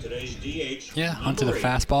batting today's DH. Yeah, onto the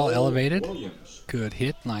fastball, Cole elevated. Williams. Good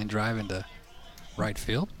hit, line drive into right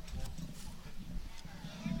field.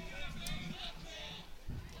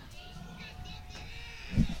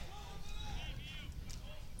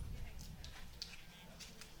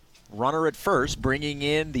 Runner at first, bringing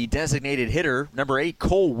in the designated hitter, number 8,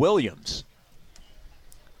 Cole Williams.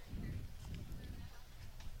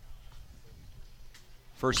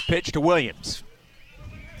 First pitch to Williams.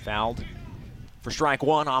 Fouled for strike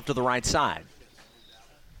 1 off to the right side.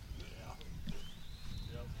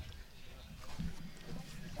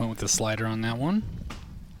 Went with the slider on that one.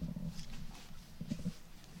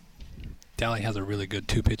 Daly has a really good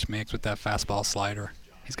 2-pitch mix with that fastball slider.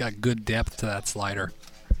 He's got good depth to that slider.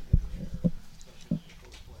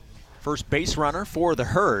 First base runner for the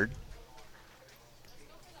Herd.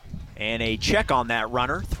 And a check on that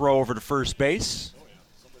runner. Throw over to first base.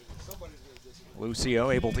 Lucio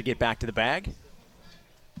able to get back to the bag.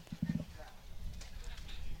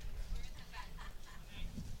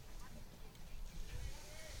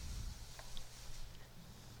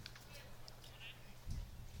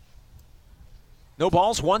 No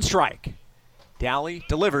balls, 1 strike. Daly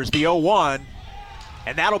delivers the 0-1,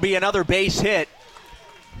 and that'll be another base hit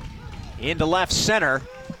into left center.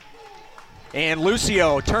 And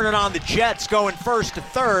Lucio turning on the Jets, going first to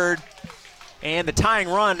third, and the tying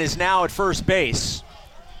run is now at first base.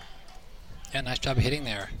 Yeah, nice job of hitting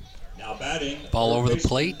there. Now batting. Ball over the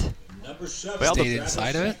plate. Number 7. Well, Stayed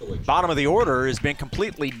inside of it. Bottom of the order has been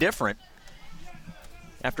completely different.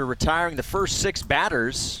 After retiring the first 6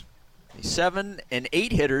 batters, the 7 and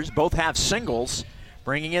 8 hitters both have singles,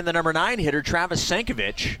 bringing in the number 9 hitter, Travis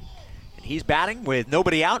Sankovic. And he's batting with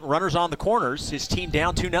nobody out and runners on the corners. His team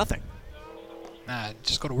down 2-0.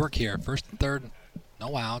 Just go to work here. First and third,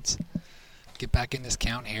 no outs. Get back in this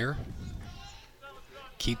count here.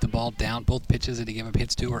 Keep the ball down. Both pitches that he gave up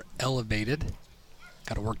hits to are elevated.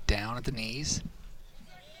 Got to work down at the knees.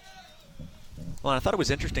 Well, and I thought it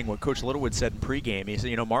was interesting what Coach Littlewood said in pregame. He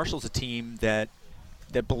said, Marshall's a team that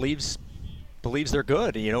believes they're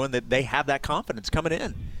good, and that they have that confidence coming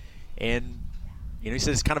in. And, he says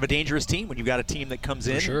it's kind of a dangerous team when you've got a team that comes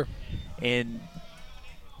in. For sure. And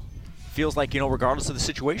feels like, regardless of the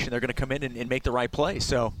situation, they're going to come in and make the right play.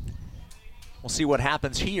 So we'll see what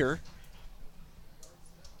happens here.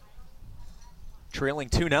 Trailing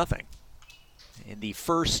 2-0. In the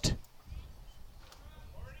first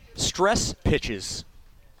stress pitches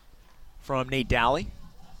from Nate Daly.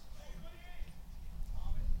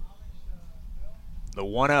 The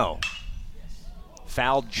 1-0.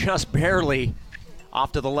 Fouled just barely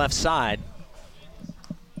off to the left side.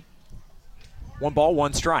 1 ball,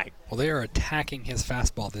 1 strike. Well, they are attacking his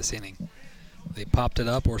fastball this inning. They popped it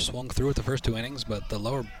up or swung through it the first 2 innings, but the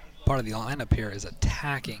lower part of the lineup here is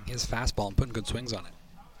attacking his fastball and putting good swings on it.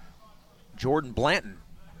 Jordan Blanton,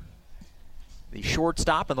 the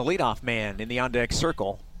shortstop and the leadoff man in the on-deck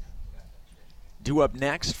circle. Due up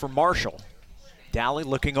next for Marshall. Daly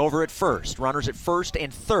looking over at first. Runners at first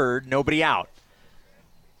and third, nobody out.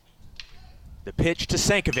 The pitch to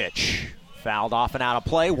Sankovic. Fouled off and out of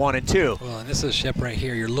play, 1-2. Well, and this is Shep right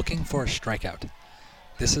here. You're looking for a strikeout.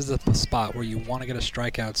 This is the spot where you want to get a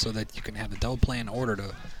strikeout so that you can have the double play in order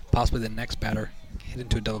to possibly the next batter hit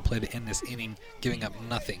into a double play to end this inning, giving up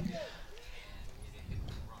nothing.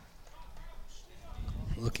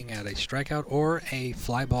 Looking at a strikeout or a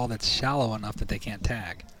fly ball that's shallow enough that they can't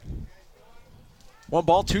tag. 1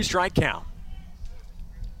 ball, 2 strike count.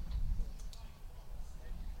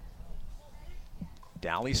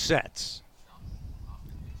 Daly sets.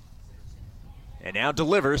 And now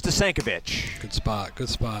delivers to Sankovic. Good spot, good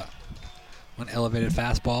spot. 1 elevated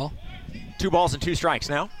fastball. 2 balls and 2 strikes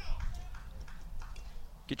now.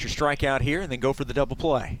 Get your strikeout here and then go for the double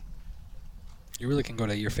play. You really can go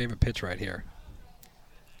to your favorite pitch right here.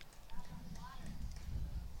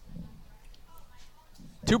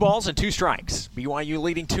 2 balls and 2 strikes. BYU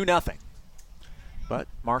leading 2-0. But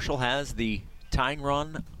Marshall has the tying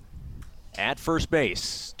run at first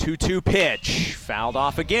base. 2-2 pitch. Fouled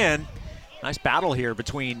off again. Nice battle here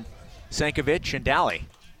between Sankovic and Daly.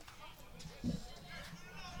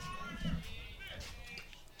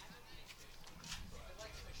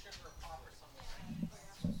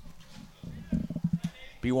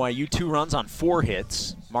 BYU 2 runs on 4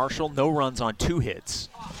 hits. Marshall, no runs on 2 hits.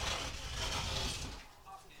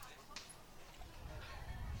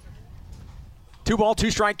 Two ball,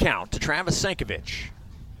 2 strike count to Travis Sankovic,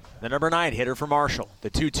 the number 9 hitter for Marshall. The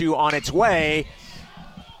 2-2 on its way.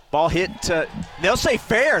 Ball hit, they'll say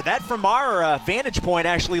fair. That from our vantage point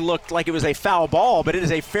actually looked like it was a foul ball, but it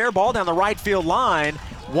is a fair ball down the right field line.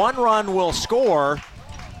 1 run will score,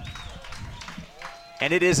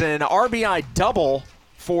 and it is an RBI double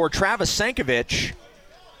for Travis Sankovic,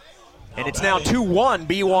 and it's now 2-1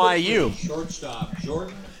 BYU. Shortstop,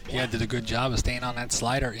 Jordan. Yeah, did a good job of staying on that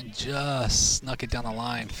slider and just snuck it down the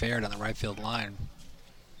line, fair down the right field line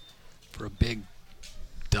for a big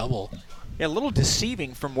double. Yeah, a little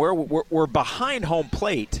deceiving from where we're behind home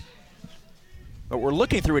plate, but we're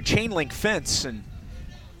looking through a chain link fence and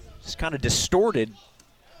it's kind of distorted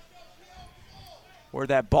where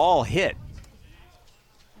that ball hit.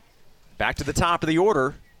 Back to the top of the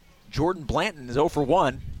order. Jordan Blanton is 0 for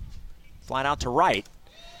 1, flying out to right.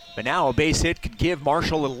 But now a base hit could give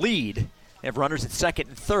Marshall a lead. They have runners at second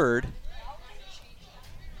and third.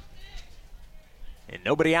 And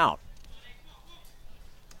nobody out.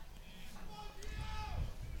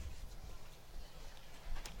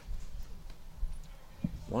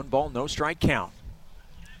 One ball, no strike count.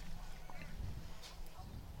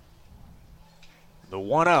 The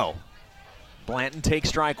 1-0. Blanton takes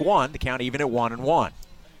strike 1, the count even at 1-1.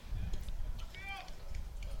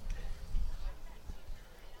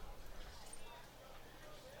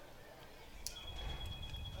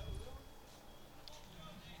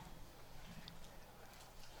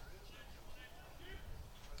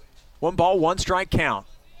 One ball, 1 strike count.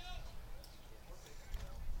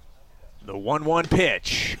 The 1-1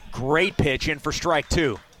 pitch. Great pitch in for strike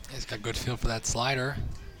 2. He's got good feel for that slider.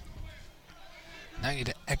 Now you need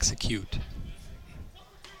to execute.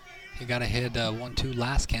 He got a hit 1-2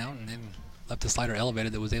 last count and then left the slider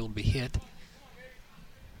elevated that was able to be hit.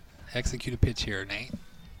 Execute a pitch here, Nate.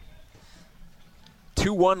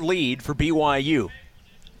 2-1 lead for BYU.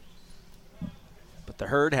 But the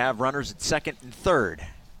Herd have runners at second and third.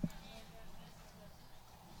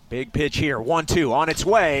 Big pitch here, 1-2 on its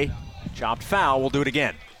way. Chopped foul, we'll do it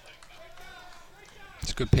again.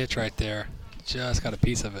 It's a good pitch right there. Just got a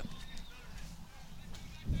piece of it.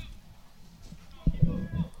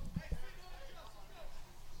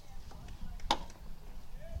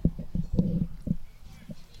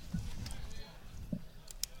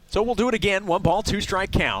 So we'll do it again. 1 ball, 2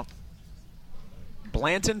 strike count.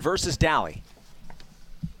 Blanton versus Daly.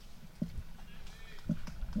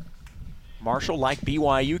 Marshall, like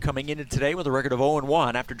BYU, coming into today with a record of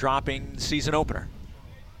 0-1 after dropping the season opener.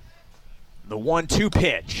 The 1-2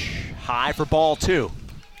 pitch, high for ball 2.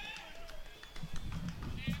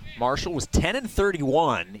 Marshall was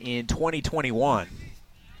 10-31 in 2021.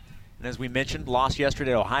 And as we mentioned, lost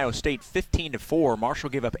yesterday at Ohio State 15-4. Marshall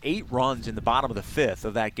gave up 8 runs in the bottom of the 5th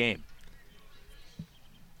of that game.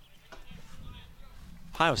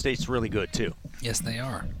 Ohio State's really good, too. Yes, they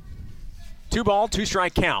are. 2 ball, 2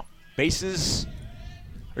 strike count.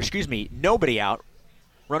 Nobody out.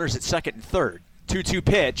 Runners at second and third. 2-2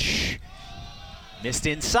 pitch. Missed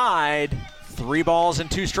inside. 3 balls and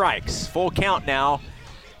 2 strikes. Full count now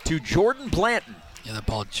to Jordan Blanton. Yeah, that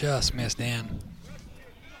ball just missed in.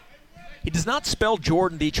 He does not spell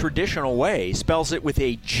Jordan the traditional way. He spells it with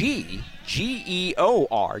a G,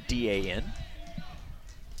 Geordan.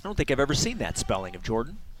 I don't think I've ever seen that spelling of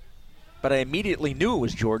Jordan, but I immediately knew it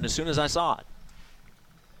was Jordan as soon as I saw it.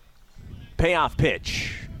 Payoff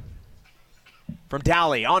pitch from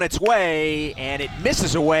Daly on its way, and it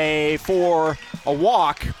misses away for a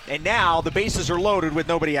walk, and now the bases are loaded with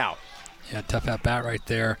nobody out. Yeah, tough at bat right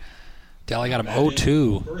there. Daly got him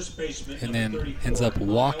 0-2 and then ends up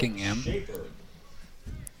walking him.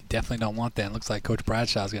 Definitely don't want that. It looks like Coach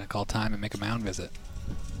Bradshaw is going to call time and make a mound visit.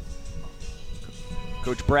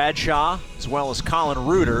 Coach Bradshaw, as well as Colin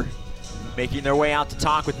Reuter, making their way out to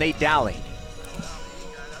talk with Nate Daly.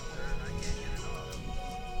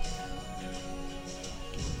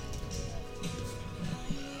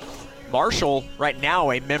 Marshall, right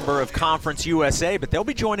now, a member of Conference USA, but they'll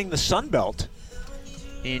be joining the Sun Belt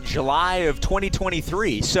in July of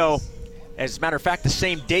 2023. So, as a matter of fact, the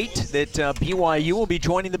same date that BYU will be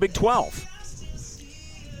joining the Big 12.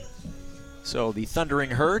 So the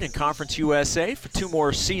Thundering Herd in Conference USA for 2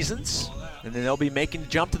 more seasons, and then they'll be making the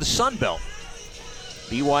jump to the Sun Belt.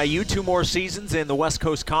 BYU 2 more seasons in the West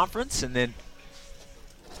Coast Conference, and then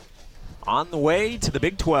on the way to the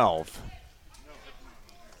Big 12.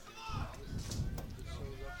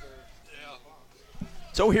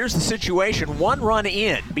 So here's the situation. 1 run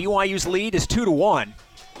in. BYU's lead is 2-1.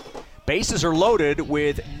 Bases are loaded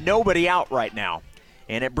with nobody out right now.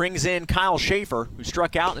 And it brings in Kyle Schaefer, who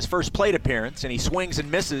struck out in his first plate appearance, and he swings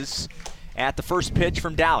and misses at the first pitch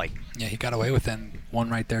from Dally. Yeah, he got away with one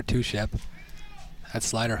right there too, Shep. That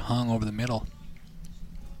slider hung over the middle.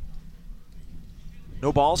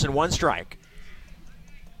 No balls and 1 strike.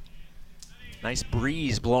 Nice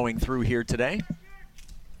breeze blowing through here today.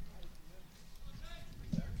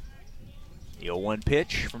 The 0-1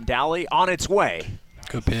 pitch from Dowley on its way.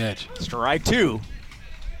 Good pitch. Strike 2.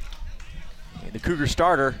 And the Cougar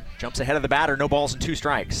starter jumps ahead of the batter. No balls and 2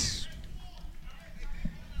 strikes.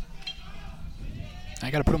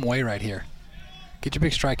 I got to put him away right here. Get your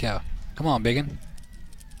big strikeout. Come on, Biggin.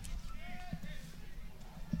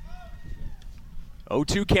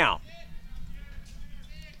 0-2 count.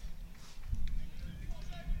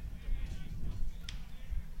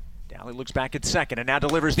 Dowley looks back at second and now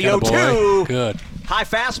delivers the 0-2. Good. High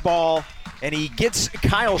fastball, and he gets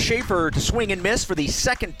Kyle Schaefer to swing and miss for the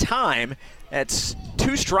second time. That's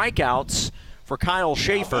 2 strikeouts for Kyle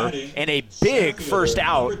Schaefer and a big first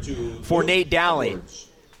out for Nate Dowley.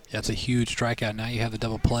 That's a huge strikeout. Now you have the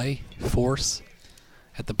double play, force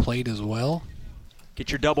at the plate as well. Get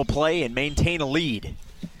your double play and maintain a lead.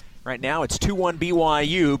 Right now it's 2-1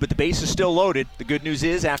 BYU, but the base is still loaded. The good news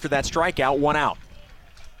is after that strikeout, 1 out.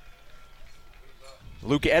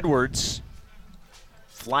 Luke Edwards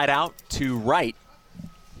flied out to right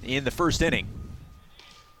in the first inning.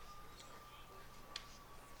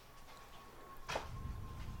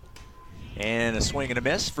 And a swing and a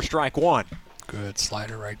miss for strike 1. Good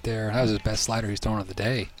slider right there. That was his best slider he's thrown of the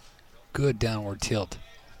day. Good downward tilt.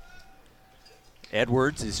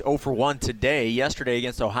 Edwards is 0 for 1 today. Yesterday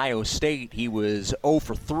against Ohio State, he was 0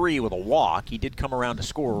 for 3 with a walk. He did come around to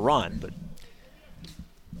score a run, but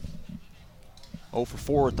 0 for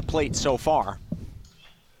 4 at the plate so far.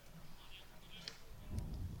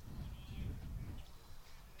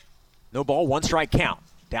 No ball, 1 strike count.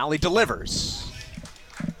 Dowley delivers.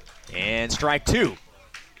 And strike 2.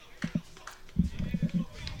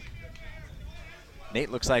 Nate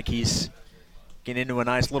looks like he's getting into a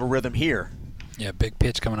nice little rhythm here. Yeah, big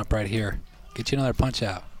pitch coming up right here. Get you another punch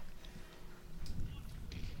out.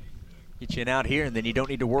 Get you an out here, and then you don't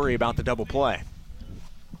need to worry about the double play.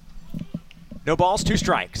 No balls, 2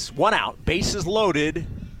 strikes. 1 out. Bases loaded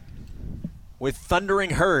with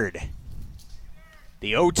Thundering Herd.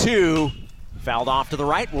 The 0-2 fouled off to the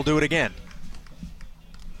right. We'll do it again.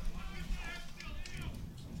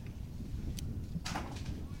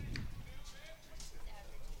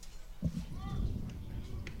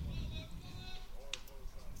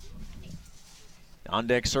 On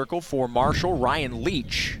deck circle for Marshall, Ryan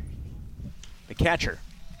Leach, the catcher.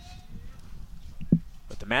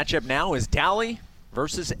 But the matchup now is Dowley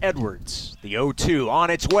versus Edwards. The 0-2 on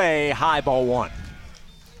its way, high ball 1.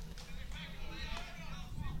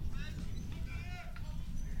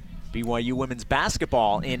 BYU women's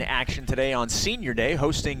basketball in action today on Senior Day,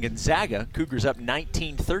 hosting Gonzaga. Cougars up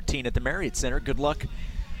 19-13 at the Marriott Center. Good luck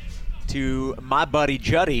to my buddy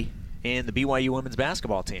Juddy and the BYU women's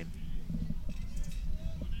basketball team.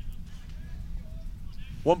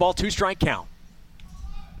 1 ball, 2 strike count.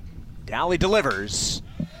 Dowley delivers.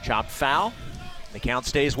 Chopped foul. The count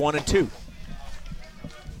stays 1-2.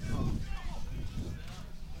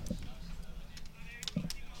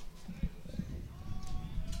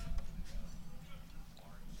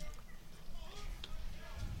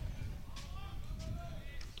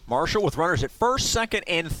 Marshall with runners at first, second,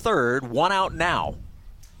 and third. 1 out now.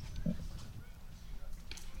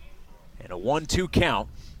 And a 1-2 count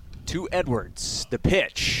to Edwards. The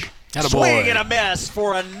pitch. Swing and a miss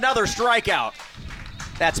for another strikeout.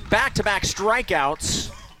 That's back-to-back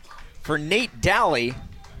strikeouts for Nate Dowley.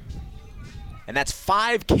 And that's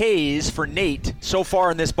 5 Ks for Nate so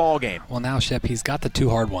far in this ball game. Well, now, Shep, he's got the 2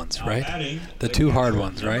 hard ones, right? The 2 hard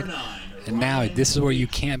ones, right? And now this is where you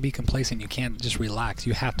can't be complacent. You can't just relax.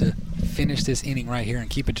 You have to finish this inning right here and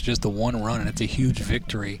keep it to just the 1 run, and it's a huge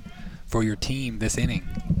victory for your team this inning.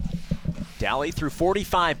 Dowley threw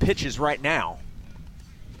 45 pitches right now.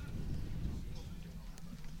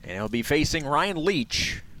 And he'll be facing Ryan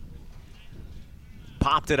Leach.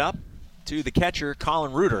 Popped it up to the catcher,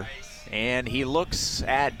 Colin Reuter. And he looks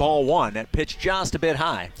at ball 1. That pitch just a bit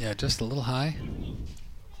high. Yeah, just a little high.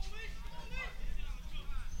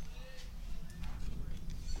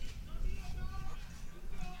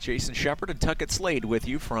 Jason Shepard and Tuckett Slade with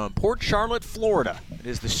you from Port Charlotte, Florida. It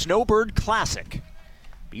is the Snowbird Classic.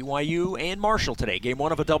 BYU and Marshall today, game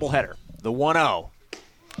 1 of a doubleheader. The 1-0.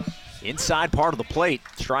 Inside part of the plate,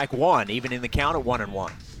 strike 1, even in the count at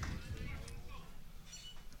 1-1.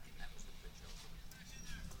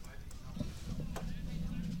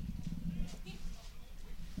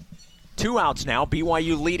 2 outs now.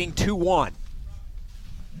 BYU leading 2-1.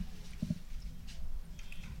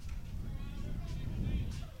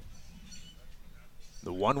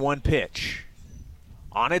 The 1-1 pitch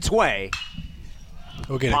on its way.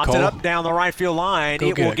 Go get Popped it, Cole. it up down the right field line. Go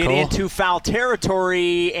It will get Cole. into foul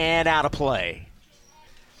territory and out of play.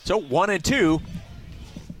 So 1-2.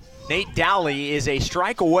 Nate Dowley is a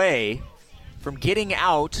strike away from getting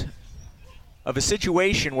out of a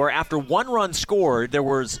situation where after 1 run scored, there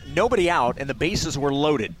was nobody out and the bases were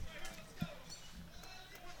loaded.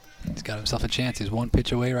 He's got himself a chance. He's 1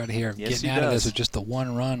 pitch away right here. Yes, Getting he out of does. this with just the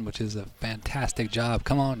 1 run, which is a fantastic job.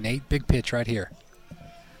 Come on, Nate. Big pitch right here.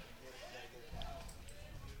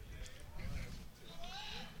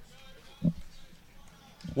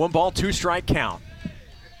 One ball, 2 strike count.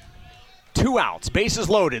 2 outs, bases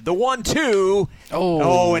loaded. The 1-2.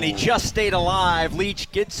 Oh, and he just stayed alive. Leach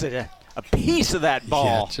gets a piece of that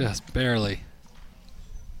ball. Yeah, just barely.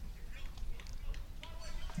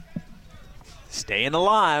 Staying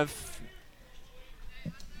alive.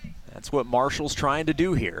 That's what Marshall's trying to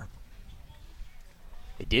do here.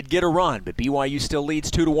 They did get a run, but BYU still leads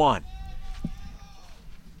 2-1.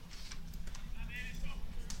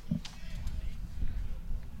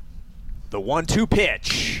 The 1-2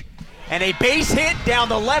 pitch. And a base hit down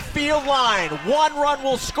the left field line. 1 run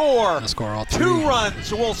will score. He'll score all 3. 2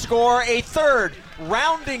 runs will score. A third.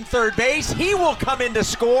 Rounding third base. He will come in to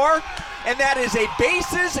score. And that is a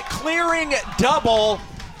bases clearing double.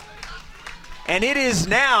 And it is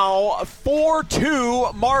now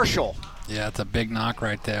 4-2 Marshall. Yeah, it's a big knock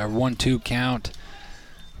right there. 1-2 count.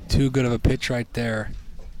 Too good of a pitch right there.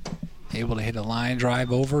 Able to hit a line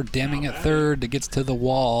drive over. Deming at third that gets to the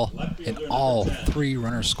wall. And all 3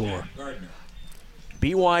 runners score.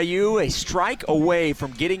 BYU a strike away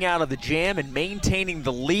from getting out of the jam and maintaining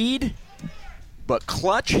the lead. But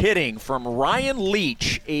clutch hitting from Ryan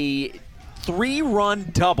Leach. A 3-run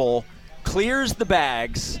double clears the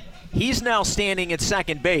bags. He's now standing at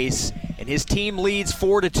second base, and his team leads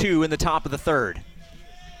 4-2 in the top of the third.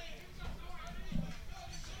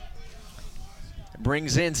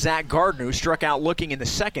 Brings in Zach Gardner, who struck out looking in the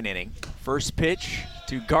second inning. First pitch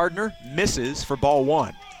to Gardner, misses for ball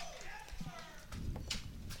 1.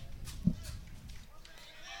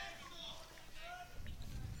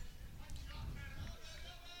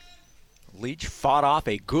 Leach fought off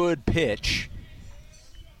a good pitch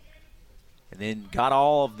and then got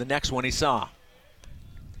all of the next one he saw.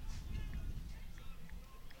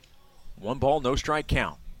 1 ball, no strike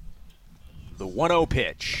count. The 1-0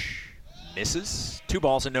 pitch. Misses. 2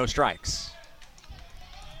 balls and no strikes.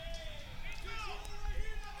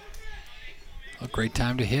 A great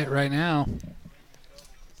time to hit right now.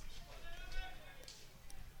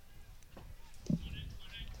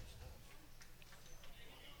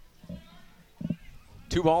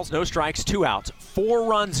 Two balls, no strikes, 2 outs. 4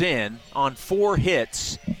 runs in on 4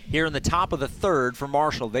 hits here in the top of the third for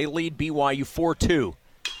Marshall. They lead BYU 4-2.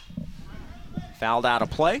 Fouled out of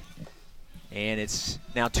play. And it's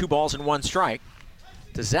now 2 balls and 1 strike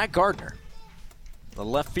to Zach Gardner, the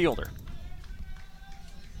left fielder.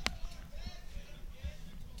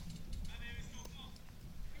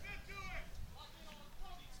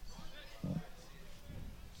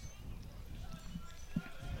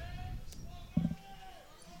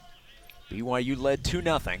 BYU led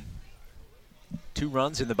 2-0. 2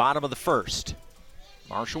 runs in the bottom of the first.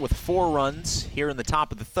 Marshall with 4 runs here in the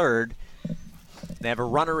top of the third. They have a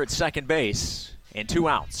runner at second base and 2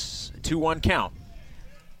 outs. 2-1 count.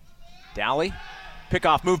 Dowley,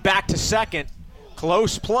 pickoff move back to second.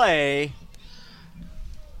 Close play.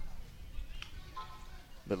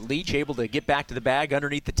 But Leach able to get back to the bag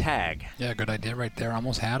underneath the tag. Yeah, good idea right there.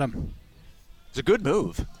 Almost had him. It's a good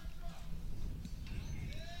move.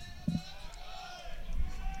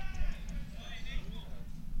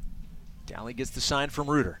 Dowley gets the sign from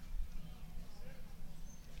Reuter.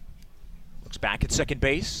 Looks back at second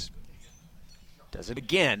base. Does it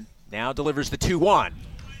again. Now delivers the 2-1.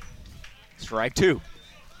 Strike 2.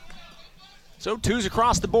 So 2s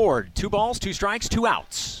across the board. 2 balls, 2 strikes, 2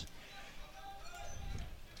 outs.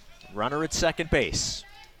 Runner at second base.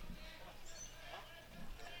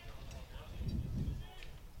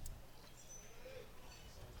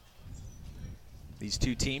 These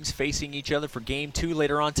 2 teams facing each other for game 2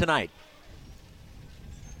 later on tonight.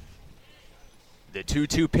 The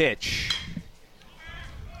 2-2 pitch.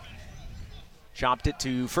 Chopped it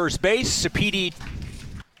to first base. Sapiti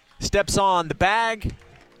steps on the bag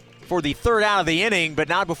for the 3rd out of the inning, but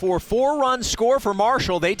not before 4-run score for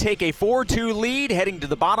Marshall. They take a 4-2 lead heading to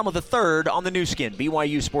the bottom of the 3rd on the new skin,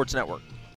 BYU Sports Network.